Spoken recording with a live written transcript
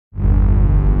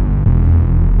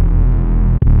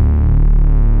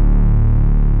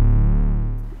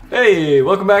Hey,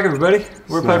 welcome back everybody.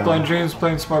 We're Pipeline Dreams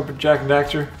playing smart with Jak and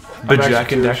Daxter.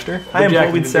 Jak and Daxter. I am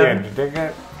P.O.V.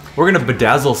 We're gonna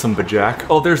bedazzle some Bajak.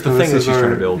 Oh, there's the thing that she's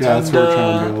trying to build. Yeah, that's what we're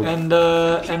trying to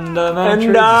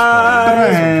build.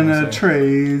 Banana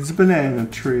trades.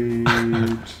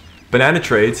 Banana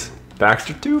trades.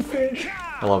 Baxter 2 fish.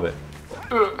 I love it.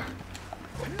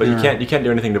 But you can't do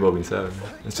anything to Bovine 7.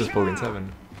 It's just Bovine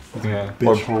 7. Yeah.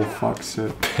 Bitch hole fuck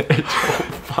sit. Bitch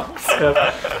hole fuck sit.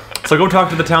 So go talk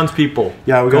to the townspeople.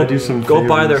 Yeah, we gotta do some. Go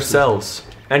buy their cells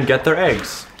and get their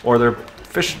eggs or their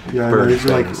fish. Yeah, birds.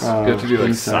 like you have to do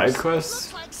like side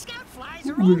quests.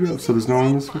 So there's no one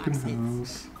in this fucking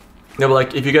house. Yeah, but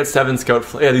like if you get 7 scout,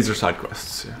 yeah, these are side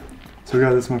quests. Yeah. So we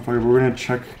got this motherfucker, but we're gonna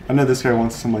check. I know this guy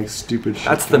wants some like stupid shit.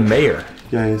 That's the mayor.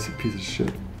 Yeah, he's a piece of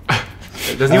shit.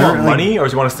 Does he want money or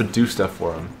does he want us to do stuff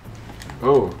for him?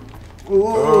 Oh.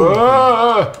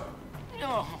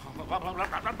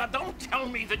 Don't tell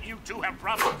me that you two have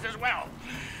problems as well.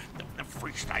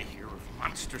 First I hear of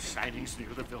monster sightings near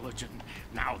the village, and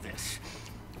now this.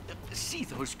 See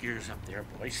those gears up there,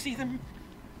 boys? See them?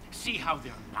 See how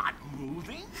they're not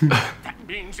moving? That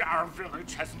means our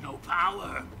village has no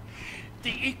power.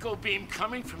 The eco beam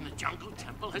coming from the jungle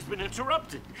temple has been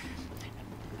interrupted. And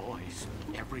boys,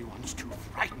 everyone's too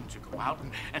frightened to go out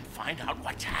and find out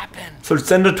what's happened. So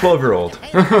send a 12-year-old.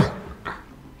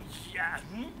 Yeah.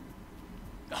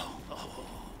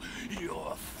 Oh,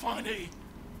 you're funny.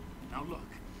 Now look.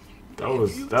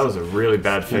 That was a really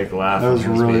bad fake laugh. That was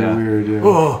really weird, yeah.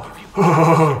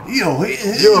 Oh,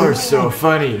 you're so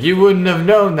funny. You wouldn't have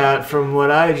known that from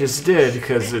what I just did,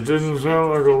 because it didn't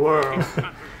sound like a laugh.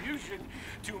 Contribution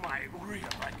to my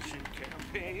re-election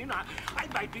campaign, I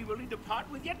might be willing to part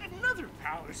with yet another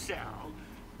power cell.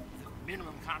 The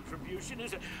minimum contribution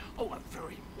is a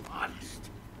very modest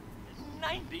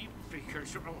 90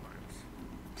 precursor orbs.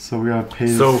 So we gotta pay.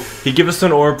 So he give us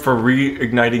an orb for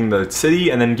reigniting the city,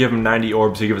 and then give him 90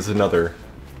 orbs. He give us another.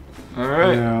 All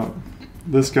right. Yeah,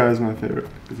 this guy's my favorite.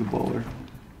 He's a baller.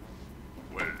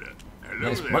 Well,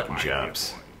 Nice mutton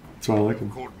chops. That's why I like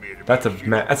him. That's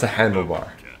a handlebar.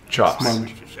 Chops.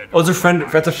 Mutton. Oh,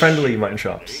 that's a friendly mutton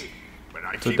chops. But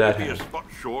I So seem Dad to be a has. spot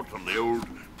short on the old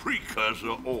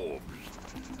precursor orbs.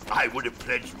 I would have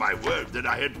pledged my word that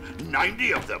I had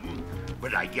 90 of them,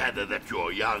 but I gather that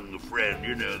your young friend,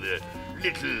 you know, the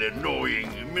little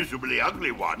annoying, miserably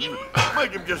ugly one,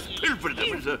 might have just pilfered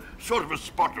them as a sort of a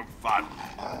spot of fun.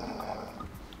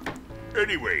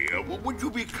 Anyway, would you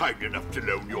be kind enough to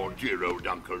loan your dear old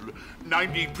uncle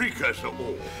 90 precursor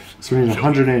orbs? So we need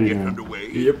 180 get now. underway?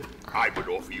 Yep. I would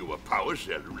offer you a power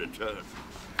cell in return.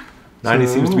 90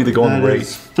 seems to be the going that rate.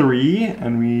 is 3,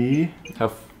 and we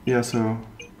Have. so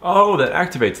Oh, that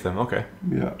activates them. Okay.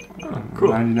 yeah,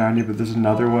 cool. 90, but there's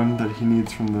another one that he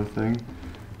needs from the thing.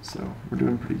 So we're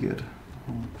doing pretty good.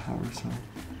 Power cell.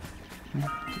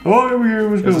 Oh, here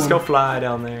was There's a going. scout fly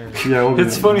down there. Yeah, we'll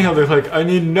It's funny how they're like, I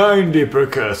need 90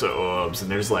 precursor orbs, and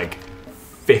there's like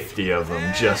 50 of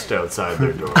them just outside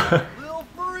their door.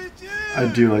 I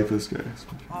do like this guy.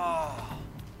 Oh,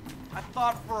 I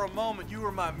thought for a moment you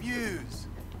were my muse.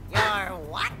 Your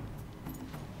what?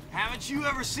 Haven't you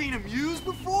ever seen a muse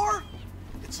before?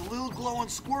 It's a little glowing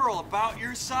squirrel about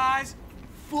your size,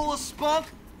 full of spunk,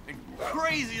 and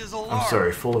crazy as a lark. I'm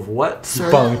sorry, full of what? Sir?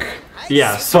 Spunk.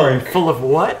 Yeah, sorry, full of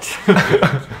what?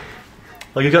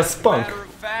 Like you got spunk. Matter of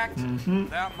fact,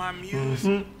 without my muse,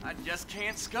 I just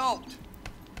can't sculpt.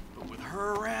 But with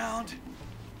her around,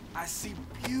 I see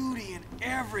beauty in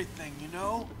everything, you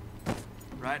know?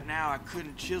 Right now, I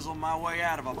couldn't chisel my way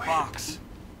out of a box.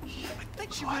 I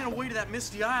think she ran away to that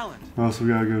misty island. Oh, so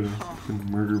we gotta go to fucking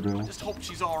Murderville. I just hope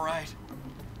she's all right.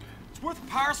 It's worth a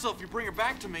power cell if you bring her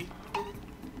back to me.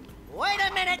 Wait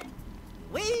a minute.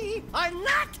 We are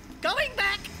not going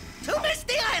back to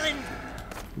Misty Island.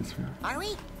 This guy. Are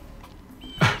we?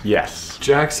 Yes.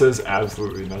 Jak says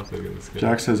absolutely nothing in this game.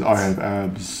 Jak says I have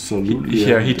absolutely.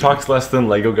 Yeah, he talks less than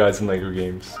Lego guys in Lego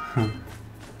games.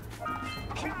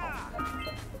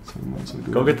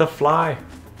 Go get the fly.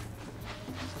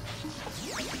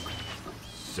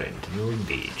 Sentinel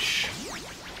Beach.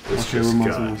 Okay, we're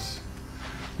muscles.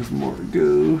 There's more to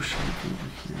go. Should we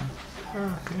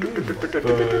go over here?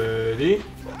 Buddy.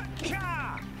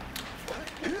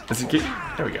 Does it get?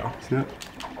 There we go. See that?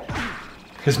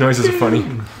 His noises are funny.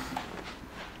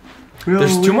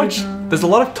 There's too much. There's a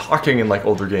lot of talking in like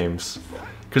older games,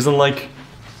 because in like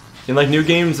new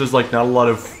games, there's like not a lot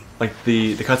of like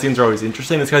the cutscenes are always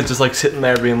interesting. This guy's just like sitting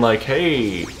there being like,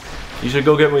 "Hey, you should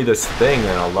go get me this thing,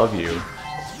 and I'll love you."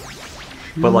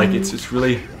 But like it's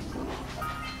really,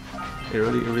 it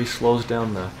really slows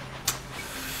down the.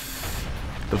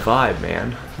 The vibe,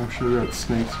 man. I'm sure we got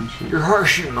snakes and shit. You're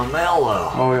harshing my mellow.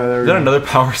 Oh yeah, there Is we that go. another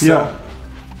power cell? Yeah,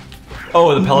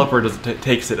 Oh, the Pelipper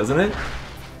takes it, doesn't it?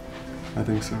 I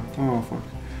think so. Oh fuck.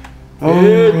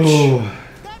 Bitch. Oh.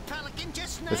 That pelican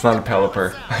just It's not a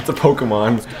Pelipper. It's a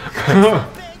Pokemon.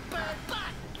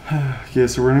 Okay,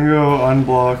 so we're gonna go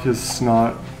unblock his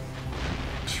snot.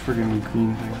 Friggin'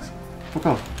 green things. Fuck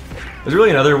off. There's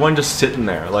really another one just sitting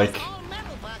there. Like, all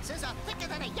metal boxes are thicker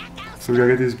than a yak house. So we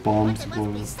gotta get these bombs to There blow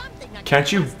must be up. something that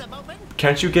Can't you- keeps them open.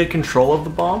 can't you get control of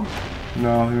the bomb?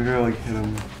 No, we gotta like hit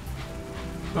him.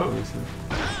 Oh.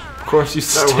 Of course, you That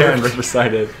stand worked. right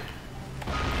beside it.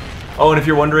 Oh, and if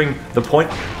you're wondering, the point...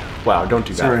 Wow, don't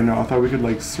do that. Sorry, no, I thought we could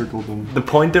like circle them. The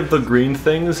point of the green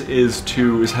things is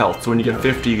health. So when you get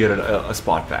 50, you get a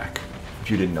spot back. If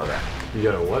you didn't know that. You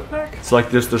got a what back? So like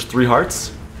there's 3 hearts.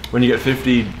 When you get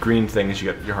 50 green things,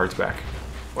 you get your hearts back.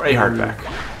 Or a heart back.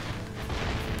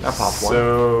 That popped one.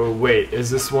 So wait, is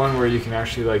this one where you can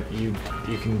actually like you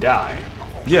can die?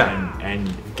 Yeah.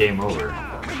 And game over.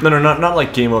 No, not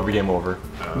like game over, game over.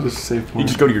 Just save You point.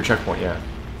 just go to your checkpoint, yeah.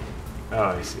 Oh,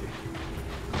 I see.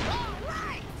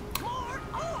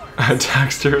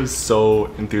 Daxter is so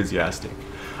enthusiastic.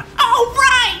 All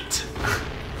right.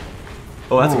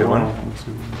 Oh, that's a good one. wow, that's a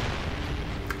good one.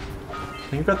 I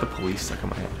think I've got the police stuck in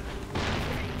my head.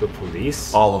 The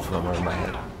police? All of them are in my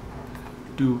head.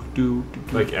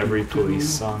 Like every police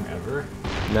song ever?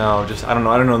 No, just I don't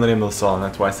know the name of the song.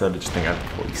 That's why I said I just think I have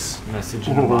the police. Message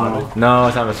in a Oh, wow. bottle. No,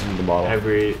 it's not message in the bottle.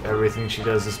 Everything she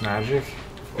does is magic.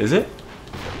 Is it?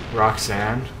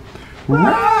 Roxanne. Oh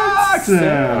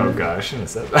Roxanne! god, I shouldn't have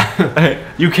said that. Hey,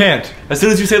 you can't. As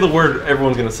soon as you say the word,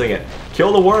 everyone's gonna sing it.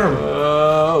 Kill the worm.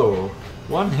 Oh,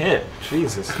 one hit.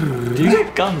 Jesus. Do you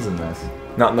get guns in this?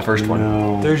 Not in the first one.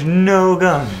 No. There's no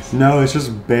guns. No, it's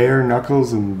just bare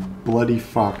knuckles and bloody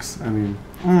fucks. I mean,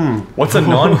 What's a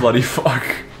non-bloody fuck?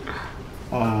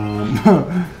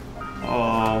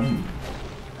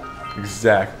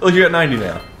 Exact. Look, you got 90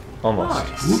 now. Almost.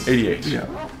 Nice. 88.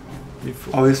 yeah. You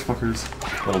fool. All these fuckers.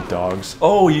 Little dogs.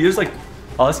 Oh, you just like.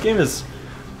 Oh, this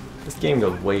game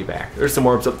goes way back. There's some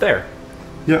orbs up there.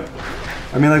 Yep.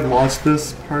 I mean, like, watch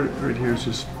this part right here. It's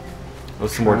just.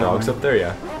 There's some more dogs up there,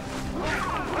 yeah.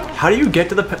 How do you get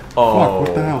to the Oh. Fuck,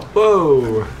 what the hell?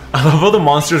 Whoa. I love how the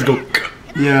monsters go.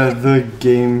 Yeah, the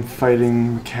game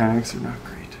fighting mechanics are not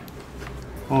great.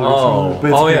 Oh. But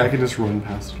it's Oh, okay, yeah. I can just run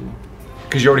past it.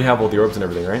 Because you already have all the orbs and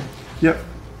everything, right? Yep.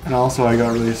 And also, I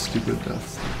got really stupid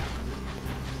deaths.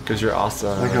 Because you're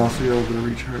awesome. I can also get a little bit of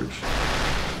recharge.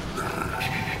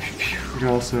 I can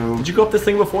also. Did you go up this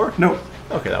thing before? Nope.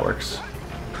 Okay, that works.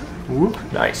 Whoop.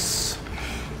 Nice.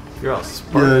 You're all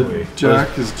sparkly. Yeah,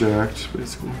 Jack is jacked,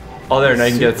 basically. Oh, there, now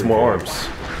you can get some more Super orbs.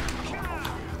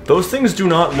 Those things do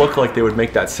not look like they would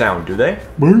make that sound, do they?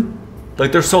 Boop.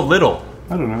 Like, they're so little.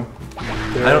 I don't know.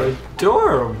 They're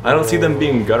adorable. I don't see them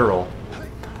being guttural.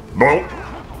 Boop.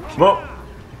 Boop.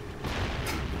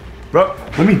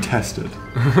 Boop. Let me test it.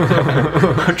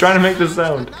 I'm trying to make this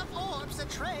sound. Enough orbs to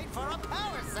trade for a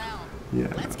power cell. Yeah.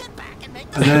 Let's get back and make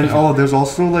And then, oh, there's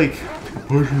also like.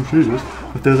 I shouldn't say this,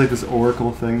 but there's like this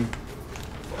oracle thing.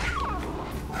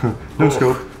 No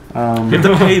scope. You have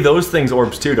to pay those things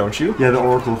orbs too, don't you? Yeah, the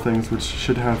oracle things, which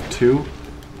should have 2.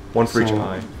 One for each So-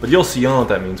 eye. But you'll know what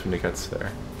that means when it gets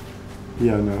there.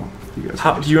 Yeah, no. You guys.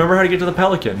 How, do you remember how to get to the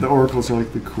Pelican? The oracles are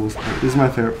like the coolest part. This is my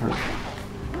favorite part.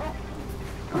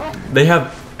 They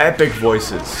have epic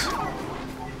voices.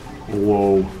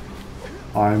 Whoa.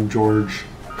 I'm George.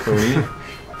 Clooney.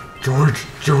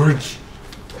 George.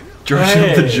 George of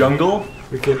Hey. the Jungle?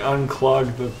 We can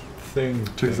unclog the thing.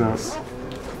 Check this out.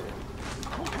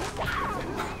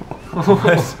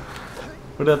 What?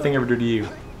 What did that thing ever do to you?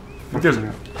 I think there's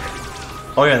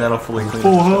Oh yeah, and that'll fully clean.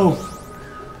 Full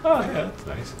health. Oh yeah, that's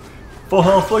nice. Full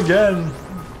health again.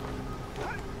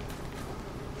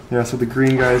 Yeah, so the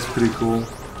green guy is pretty cool.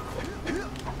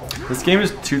 This game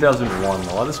is 2001.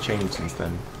 A lot has changed since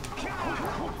then.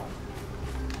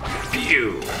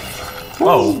 Pew.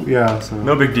 Oh, Yeah, so.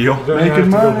 no big deal. Don't Making have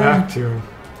to go money. back to him.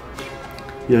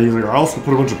 Yeah, he's like, I also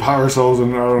put a bunch of power cells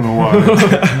in, I don't know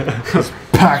why. Just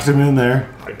packed him in there.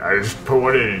 I just put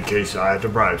one in case I had to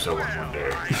bribe someone one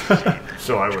day.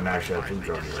 So I wouldn't actually have to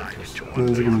join the electricity. And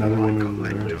there's like another one over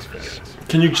there.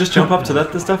 Can you just jump up to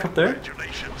the stuff up there?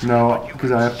 No,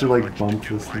 because I have to like bump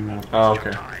this thing up. Oh,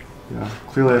 okay. Yeah,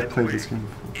 clearly I've played this game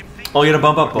before. Oh, you gotta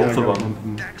bump up Yeah, I both gotta of them. bump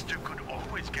them. Daxter could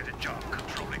always get a job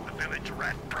controlling the village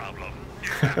rat problem.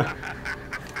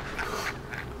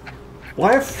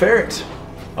 Why a ferret?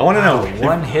 I want to know.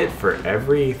 One hit for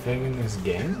everything in this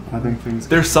game? I think things.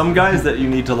 There's some guys that you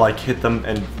need to like hit them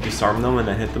and disarm them and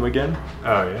then hit them again.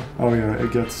 Oh yeah. Oh yeah,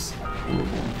 it gets.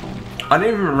 I don't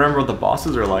even remember what the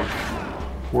bosses are like.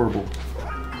 Horrible.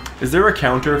 Is there a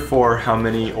counter for how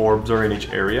many orbs are in each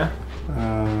area?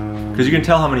 Because you can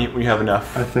tell how many when you have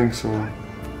enough. I think so.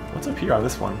 What's up here on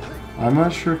this one? I'm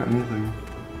not sure if anything.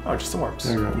 Oh, just some orbs.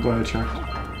 There you go. I'm glad I checked.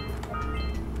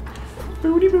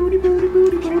 Booty, booty, booty,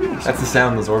 booty, booty. That's the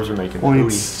sound those orbs are making. Only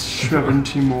Booty.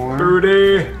 70 more.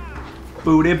 Booty.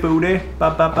 Booty, booty.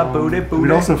 Ba ba ba booty, booty.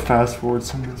 We'd also fast forward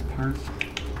some of these parts.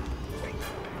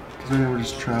 Because right now we're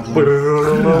just traveling.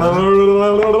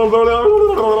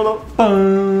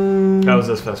 That was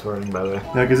us fast forwarding, by the way.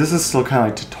 Yeah, because this is still kind of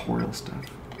like tutorial stuff.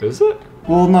 Is it?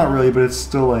 Well, not really, but it's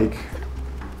still like,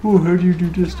 oh, how do you do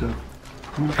this stuff?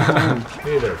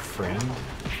 Hey there, friend.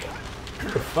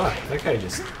 What the fuck? That guy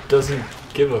just doesn't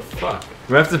give a fuck.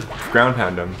 We have to ground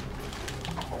pound him.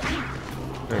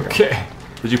 There you go. Okay.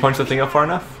 Did you punch the thing up far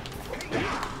enough?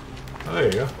 Oh, there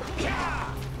you go.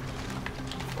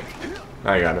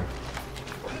 I got him.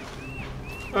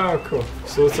 Oh, cool.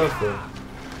 So what's up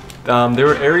there? There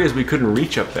were areas we couldn't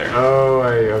reach up there. Oh,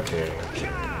 okay.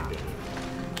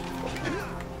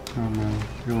 Oh no,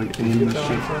 you're like aiming the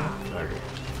shit.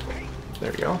 Okay.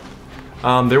 There we go.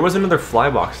 There was another fly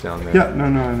box down there. Yeah, no,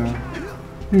 I know.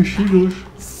 Hey, Sheeglish.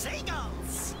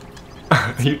 Seagulls.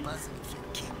 he,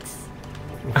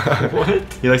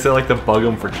 What? he likes to like to bug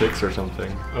him for kicks or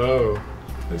something. Oh.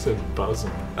 I said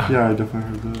buzzing. Yeah, I definitely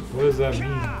heard that. What does that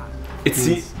mean? It's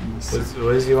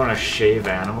What does he want to shave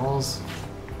animals?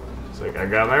 It's like, I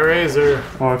got my razor.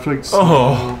 Oh, I feel like.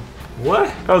 Oh. What?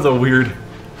 That was a weird.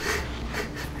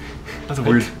 That's a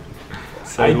weird.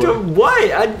 I don't.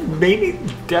 Why? Maybe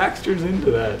Daxter's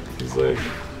into that. He's like,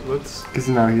 let's. Because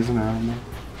now he's an animal.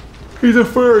 He's a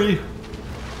furry.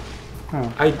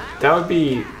 Oh. That would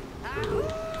be.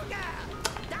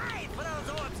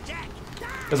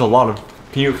 There's a lot of.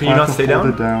 Can you I not have to stay hold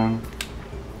down? it down.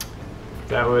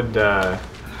 That would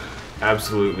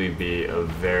absolutely be a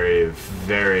very,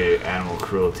 very animal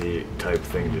cruelty type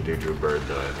thing to do to a bird,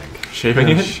 though, I think. Shaving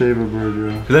Yeah, it? shave a bird,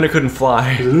 yeah. Because then it couldn't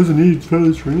fly. Because it doesn't need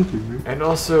feathers for anything, right? And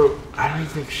also, I don't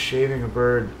think shaving a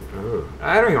bird. Ugh,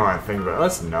 I don't even want to think about it.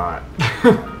 Let's not.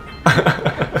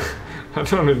 I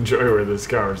don't enjoy where this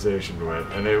conversation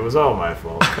went, and it was all my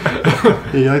fault.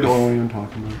 Yeah, you're like the only one even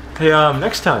talking about. Hey,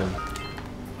 next time.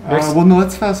 Well, no,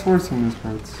 let's fast forward some of these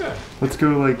parts. Yeah. Let's go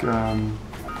like,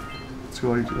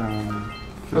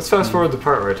 Let's fast forward the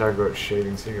part where I talk about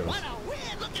shaving seagulls.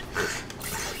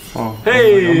 Oh.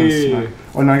 Hey! I'm gonna smack.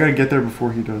 Oh, no, I gotta get there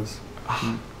before he does.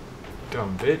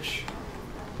 Dumb bitch.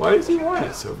 Why does he want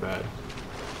it so bad?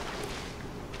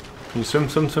 You swim,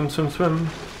 swim, swim, swim, swim.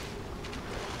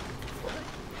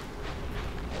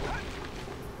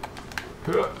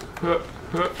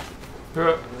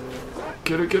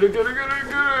 Get it.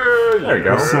 There you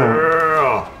go.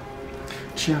 So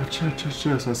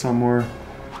I saw more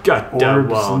Got that orbs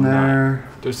well, in there.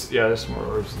 There's more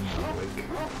orbs in there, like,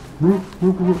 Whoop,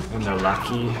 whoop, whoop. and they're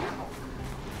lucky.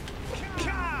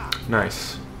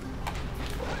 Nice.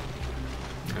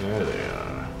 There they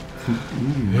are.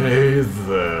 Hey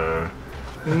there.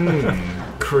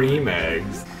 Cream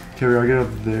eggs. Okay, we gotta get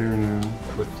up there now.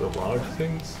 With the log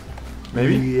things?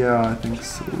 Maybe? Yeah, I think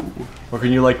so. Or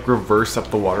can you like reverse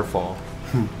up the waterfall?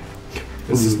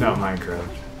 This is not Minecraft.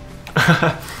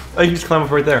 Oh, you can just climb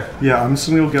up right there. Yeah, I'm just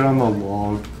gonna go get on the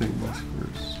log things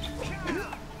first.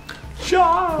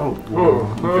 Shot! Oh, Whoa.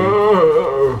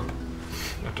 whoa. Okay.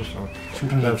 That does not.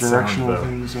 Sometimes That the directional sounds,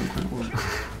 things don't quite work.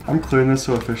 I'm clearing this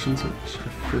so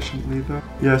efficiently though.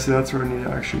 Yeah, see that's where I need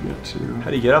to actually get to. How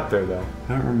do you get up there though?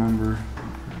 I don't remember.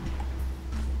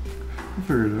 I'll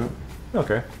figure it out.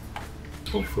 Okay.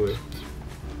 Hopefully.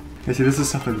 Yeah, see this is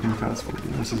stuff that you can fast forward.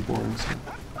 This is boring stuff.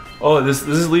 Oh, this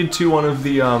is lead to one of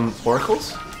the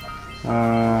oracles?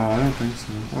 I don't think so.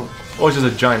 Oh, Oh, it's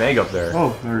just a giant egg up there.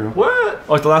 oh, there we go. What?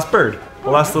 Oh, it's the last bird. The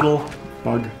last little.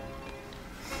 Bug.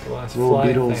 The last Little fly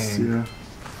beetles. thing.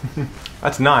 Yeah.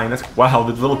 That's 9. That's wow.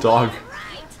 The little dog.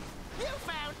 You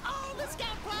found all the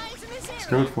scout flies in this area.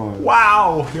 Scout flies.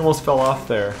 Wow! He almost fell off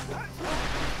there.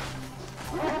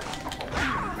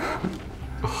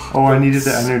 Oh, I needed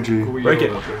the energy. Break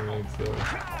it.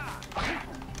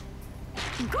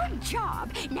 Good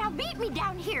job. Now beat me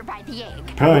down here by the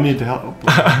egg. Probably need to help.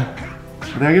 I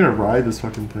think I gotta ride this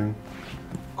fucking thing.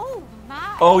 Oh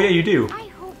my. Oh yeah, you do. I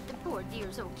hope the poor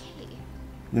dear's okay.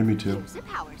 Yeah, me too. Use the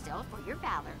power cell for your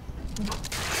valor.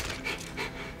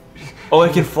 Oh,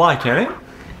 it can fly, can it?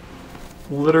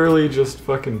 Literally just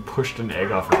fucking pushed an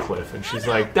egg off a cliff, and she's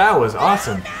like, "That was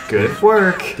awesome. Good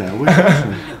work." That was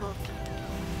awesome.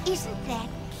 Isn't that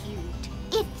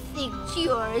cute? It thinks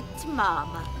you're its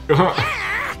mama.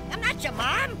 Ah, I'm not your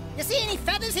mom. You see any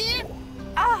feathers here?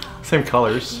 Oh, Same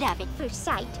colors. Love at first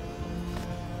sight.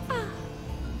 Ah,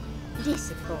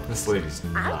 this, of course. This lady's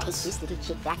I'll take nuts. this little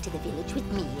chick back to the village with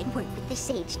me and work with the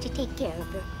sage to take care of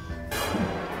her.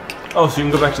 Oh, so you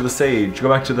can go back to the sage. Go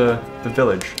back to the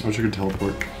village. I wish I could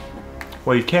teleport.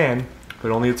 Well, you can,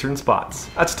 but only at certain spots.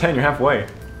 That's 10. You're halfway.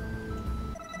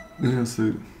 Yeah,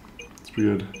 so it's pretty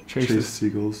good. Chase Chase the-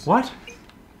 seagulls. What?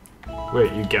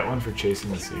 Wait, you get one for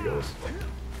chasing the seagulls?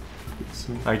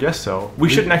 So, I guess so. We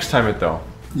should next time it though.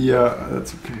 yeah,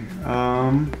 that's okay.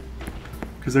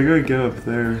 Cause I gotta get up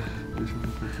there. There's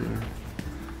something up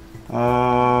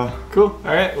there. Cool.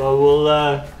 Alright, well,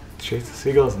 we'll chase the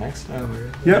seagulls next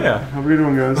time. Yeah. Yeah. Have a good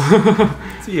one,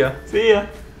 guys. See ya. See ya.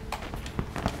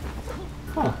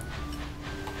 Huh.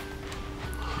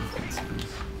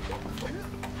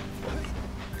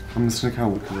 I'm just gonna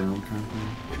kind of look around, kind of thing.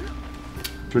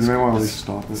 But you might want to at least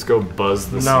stop Let's it. go buzz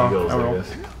the No, seagulls, I I will.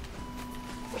 guess.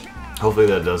 Hopefully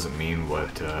that doesn't mean what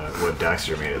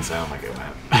Daxter made it sound like it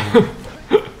meant.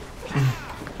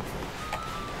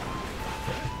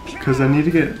 Because I need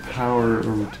to get power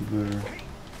over to there.